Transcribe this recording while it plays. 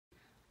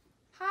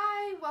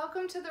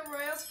welcome to the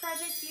Royals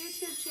Project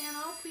YouTube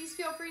channel. Please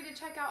feel free to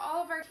check out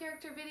all of our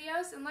character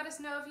videos and let us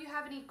know if you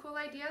have any cool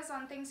ideas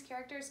on things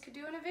characters could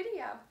do in a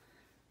video.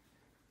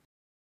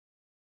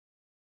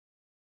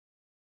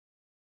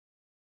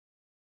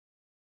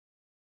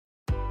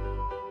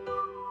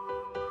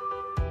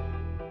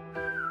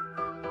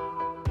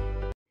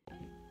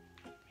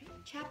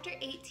 Chapter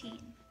 18.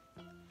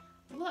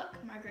 Look,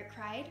 Margaret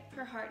cried,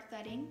 her heart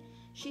thudding.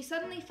 She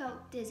suddenly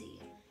felt dizzy.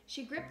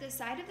 She gripped the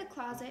side of the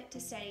closet to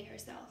steady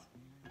herself.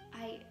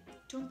 I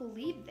don't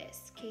believe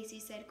this, Casey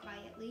said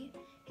quietly,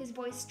 his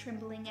voice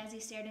trembling as he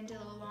stared into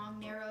the long,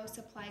 narrow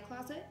supply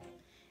closet.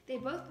 They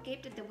both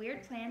gaped at the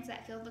weird plants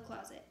that filled the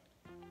closet.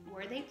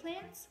 Were they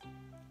plants?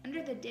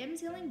 Under the dim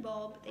ceiling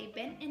bulb, they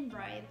bent and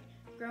writhed,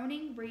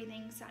 groaning,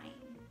 breathing, sighing.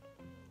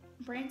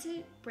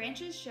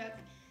 Branches shook,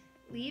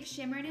 leaves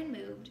shimmered and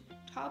moved.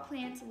 Tall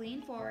plants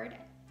leaned forward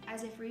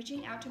as if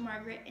reaching out to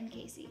Margaret and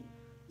Casey.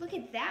 Look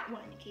at that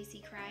one,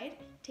 Casey cried,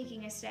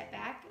 taking a step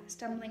back,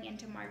 stumbling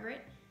into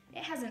Margaret.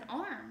 It has an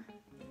arm.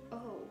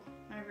 Oh,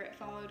 Margaret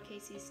followed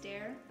Casey's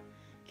stare.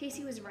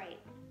 Casey was right.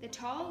 The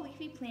tall,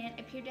 leafy plant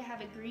appeared to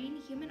have a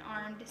green human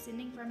arm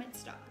descending from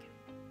its stalk.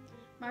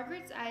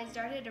 Margaret's eyes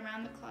darted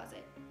around the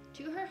closet.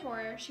 To her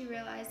horror, she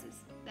realizes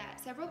that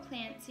several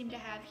plants seemed to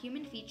have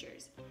human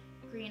features.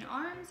 Green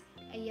arms,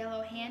 a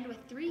yellow hand with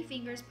 3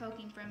 fingers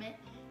poking from it,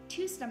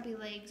 2 stumpy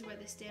legs where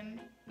the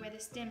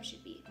stem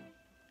should be.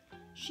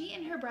 She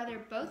and her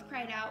brother both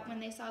cried out when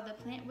they saw the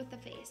plant with the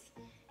face.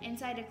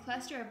 Inside a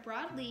cluster of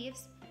broad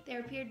leaves,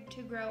 there appeared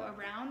to grow a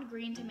round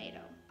green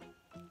tomato.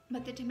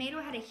 But the tomato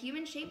had a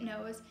human-shaped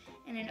nose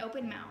and an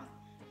open mouth,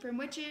 from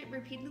which it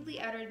repeatedly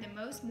uttered the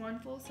most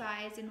mournful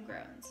sighs and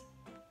groans.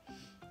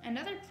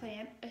 Another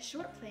plant, a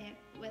short plant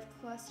with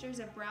clusters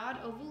of broad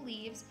oval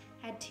leaves,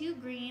 had 2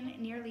 green,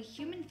 nearly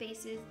human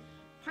faces,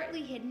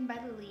 partly hidden by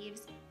the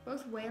leaves,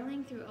 both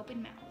wailing through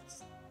open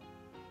mouths.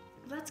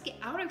 Let's get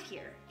out of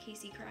here,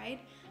 Casey cried,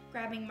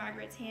 grabbing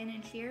Margaret's hand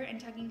in fear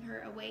and tugging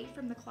her away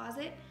from the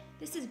closet.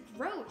 This is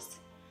gross.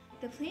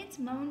 The plants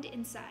moaned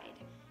inside.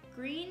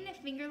 Green,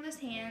 fingerless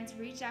hands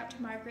reached out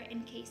to Margaret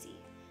and Casey.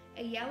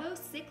 A yellow,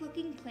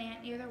 sick-looking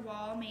plant near the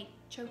wall made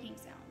choking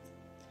sounds.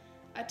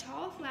 A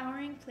tall,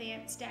 flowering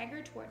plant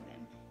staggered toward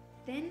them,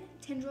 thin,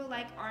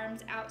 tendril-like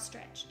arms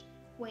outstretched.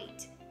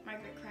 Wait,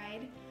 Margaret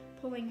cried,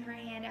 pulling her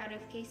hand out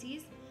of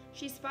Casey's.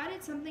 She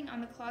spotted something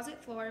on the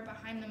closet floor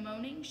behind the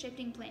moaning,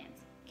 shifting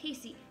plants.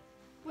 Casey,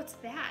 what's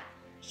that?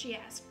 She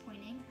asked,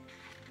 pointing.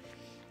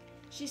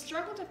 She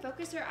struggled to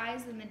focus her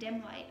eyes in the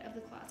dim light of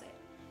the closet.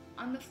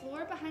 On the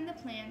floor behind the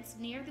plants,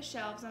 near the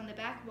shelves on the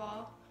back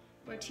wall,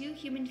 were 2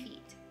 human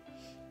feet.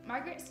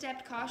 Margaret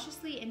stepped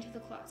cautiously into the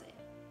closet.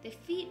 The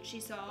feet, she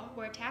saw,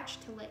 were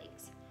attached to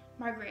legs.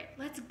 Margaret,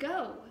 let's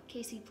go,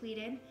 Casey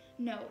pleaded.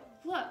 No,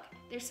 look,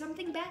 there's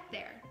something back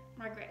there,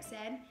 Margaret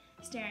said,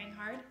 staring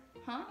hard.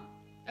 Huh?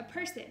 A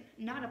person,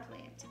 not a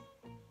plant.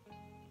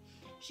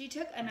 She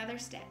took another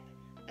step.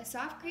 A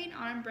soft green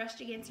arm brushed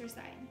against her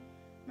side.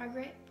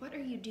 Margaret, what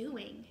are you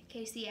doing?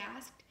 Casey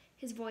asked,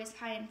 his voice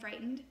high and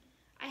frightened.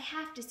 I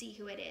have to see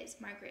who it is,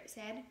 Margaret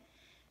said.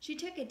 She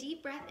took a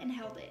deep breath and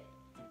held it.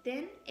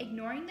 Then,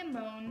 ignoring the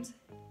moans,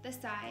 the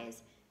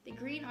sighs, the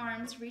green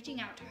arms reaching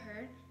out to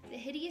her, the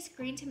hideous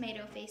green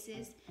tomato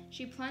faces,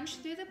 she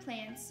plunged through the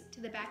plants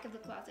to the back of the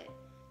closet.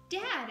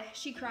 Dad,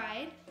 she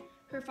cried.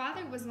 Her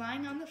father was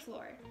lying on the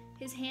floor,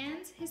 his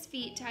hands, his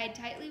feet tied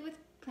tightly with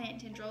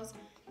plant tendrils,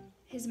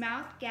 his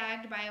mouth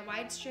gagged by a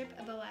wide strip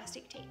of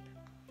elastic tape.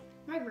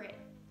 Margaret.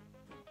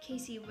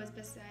 Casey was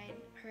beside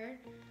her.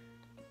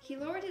 He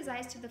lowered his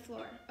eyes to the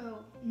floor. Oh,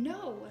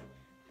 no!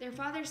 Their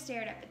father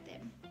stared up at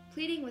them,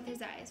 pleading with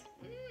his eyes.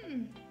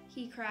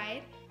 He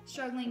cried,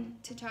 struggling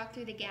to talk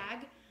through the gag.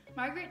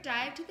 Margaret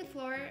dived to the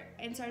floor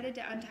and started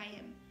to untie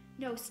him.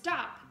 No,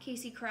 stop,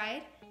 Casey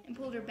cried, and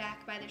pulled her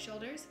back by the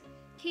shoulders.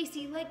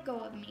 Casey, let go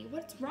of me.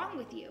 What's wrong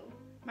with you?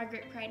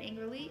 Margaret cried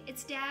angrily.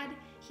 It's Dad.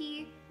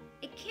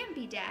 It can't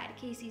be Dad,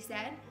 Casey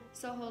said,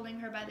 still holding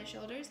her by the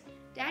shoulders.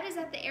 Dad is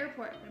at the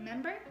airport,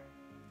 remember?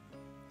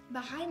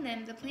 Behind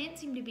them, the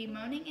plants seemed to be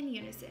moaning in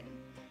unison,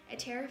 a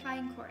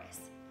terrifying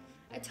chorus.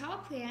 A tall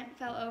plant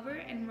fell over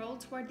and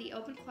rolled toward the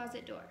open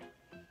closet door.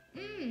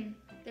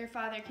 Their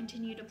father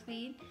continued to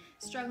plead,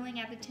 struggling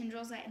at the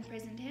tendrils that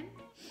imprisoned him.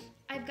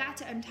 I've got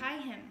to untie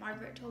him,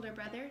 Margaret told her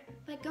brother.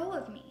 Let go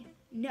of me.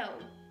 No,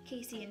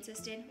 Casey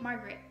insisted.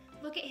 Margaret,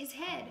 look at his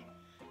head.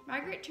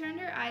 Margaret turned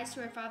her eyes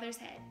to her father's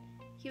head.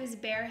 He was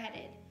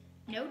bareheaded,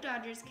 no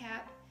Dodgers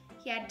cap.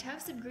 He had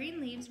tufts of green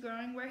leaves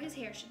growing where his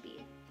hair should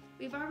be.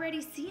 We've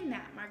already seen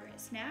that, Margaret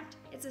snapped.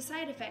 It's a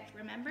side effect,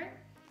 remember?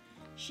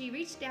 She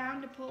reached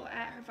down to pull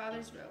at her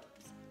father's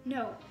robes.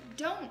 No,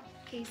 don't,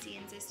 Casey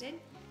insisted.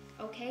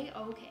 Okay,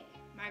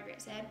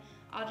 Margaret said.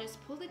 I'll just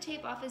pull the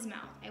tape off his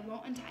mouth. I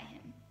won't untie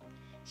him.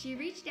 She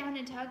reached down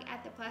and tugged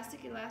at the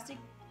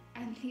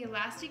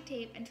elastic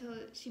tape until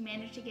she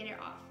managed to get it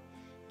off.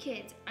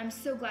 Kids, I'm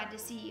so glad to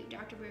see you,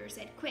 Dr. Brewer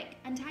said. Quick,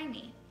 untie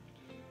me.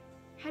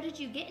 How did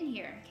you get in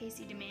here?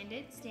 Casey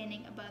demanded,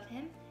 standing above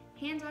him,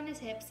 hands on his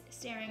hips,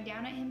 staring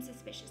down at him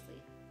suspiciously.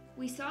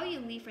 We saw you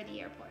leave for the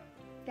airport.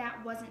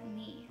 That wasn't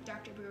me,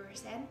 Dr. Brewer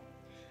said.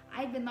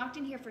 I'd been locked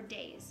in here for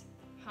days.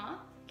 Huh?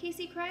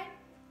 Casey cried.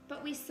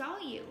 But we saw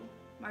you,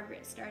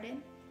 Margaret started.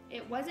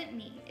 It wasn't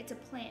me. It's a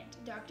plant,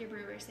 Dr.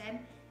 Brewer said.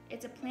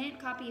 It's a plant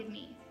copy of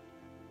me.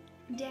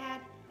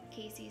 Dad,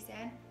 Casey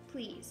said,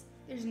 please,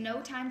 there's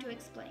no time to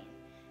explain.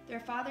 Their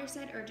father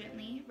said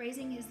urgently,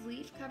 raising his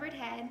leaf-covered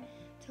head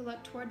to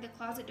look toward the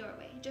closet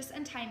doorway. Just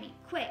untie me,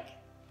 quick.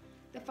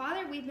 The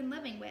father we've been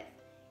living with.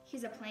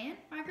 He's a plant?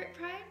 Margaret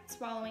cried,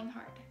 swallowing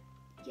hard.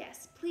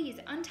 Yes, please,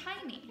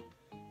 untie me.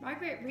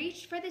 Margaret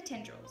reached for the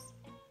tendrils.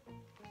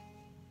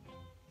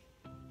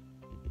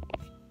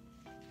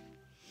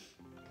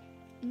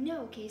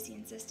 No, Casey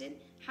insisted.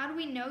 How do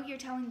we know you're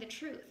telling the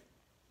truth?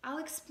 I'll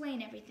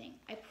explain everything,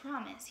 I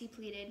promise, he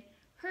pleaded.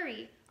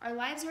 Hurry, our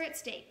lives are at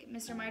stake.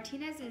 Mr.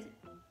 Martinez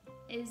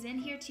is in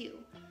here too.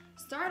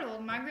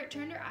 Startled, Margaret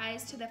turned her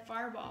eyes to the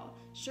far wall.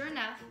 Sure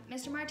enough,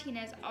 Mr.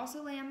 Martinez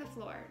also lay on the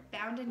floor,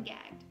 bound and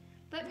gagged.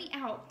 Let me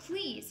out,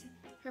 please,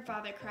 her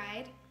father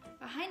cried.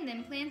 Behind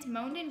them, plants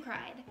moaned and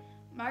cried.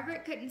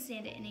 Margaret couldn't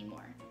stand it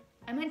anymore.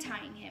 I'm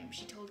untying him,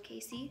 she told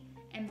Casey,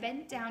 and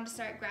bent down to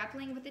start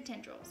grappling with the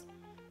tendrils.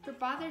 Her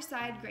father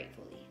sighed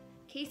gratefully.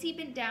 Casey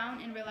bent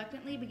down and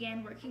reluctantly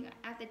began working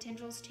at the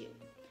tendrils too.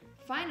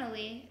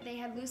 Finally, they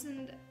had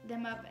loosened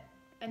them up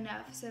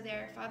enough so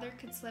their father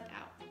could slip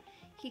out.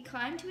 He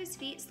climbed to his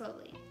feet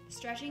slowly,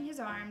 stretching his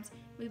arms,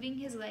 moving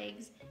his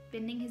legs,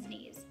 bending his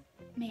knees.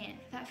 Man,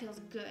 that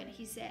feels good,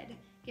 he said,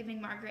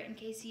 giving Margaret and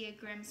Casey a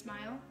grim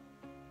smile.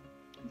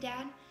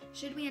 Dad,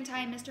 should we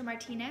untie Mr.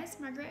 Martinez?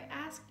 Margaret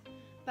asked.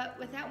 But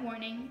without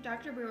warning,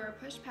 Dr. Brewer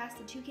pushed past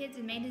the two kids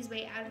and made his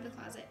way out of the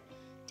closet.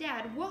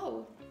 Dad,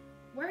 whoa!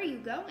 Where are you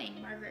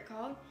going? Margaret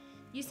called.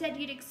 You said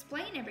you'd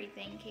explain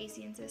everything,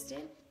 Casey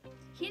insisted.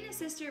 He and his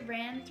sister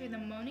ran through the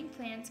moaning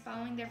plants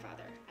following their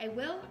father. I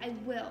will, I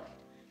will.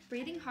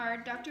 Breathing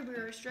hard, Dr.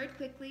 Brewer strode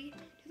quickly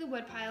to the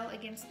woodpile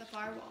against the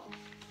far wall.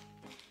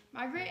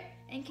 Margaret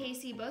and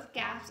Casey both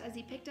gasped as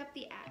he picked up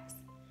the axe.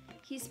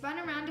 He spun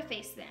around to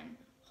face them.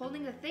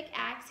 Holding the thick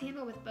axe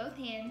handle with both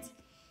hands,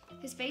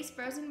 his face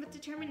frozen with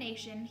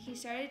determination, he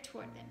started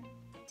toward them.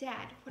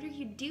 Dad, what are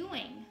you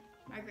doing?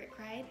 Margaret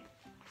cried.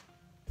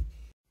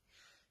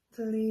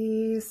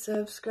 Please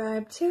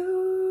subscribe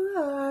to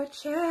our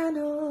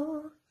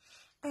channel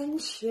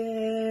and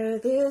share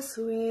this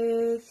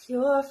with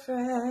your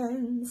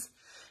friends.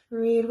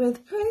 Read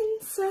with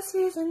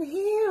princesses and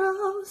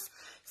heroes.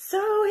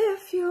 So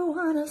if you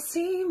want to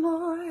see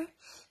more,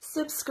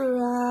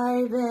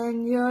 subscribe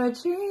and your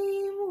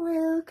dream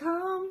will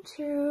come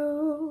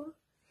true.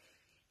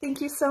 Thank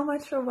you so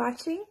much for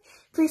watching.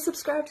 Please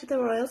subscribe to the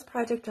Royals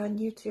Project on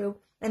YouTube.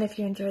 And if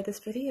you enjoyed this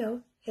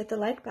video, hit the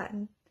like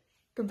button.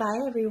 Goodbye,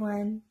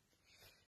 everyone.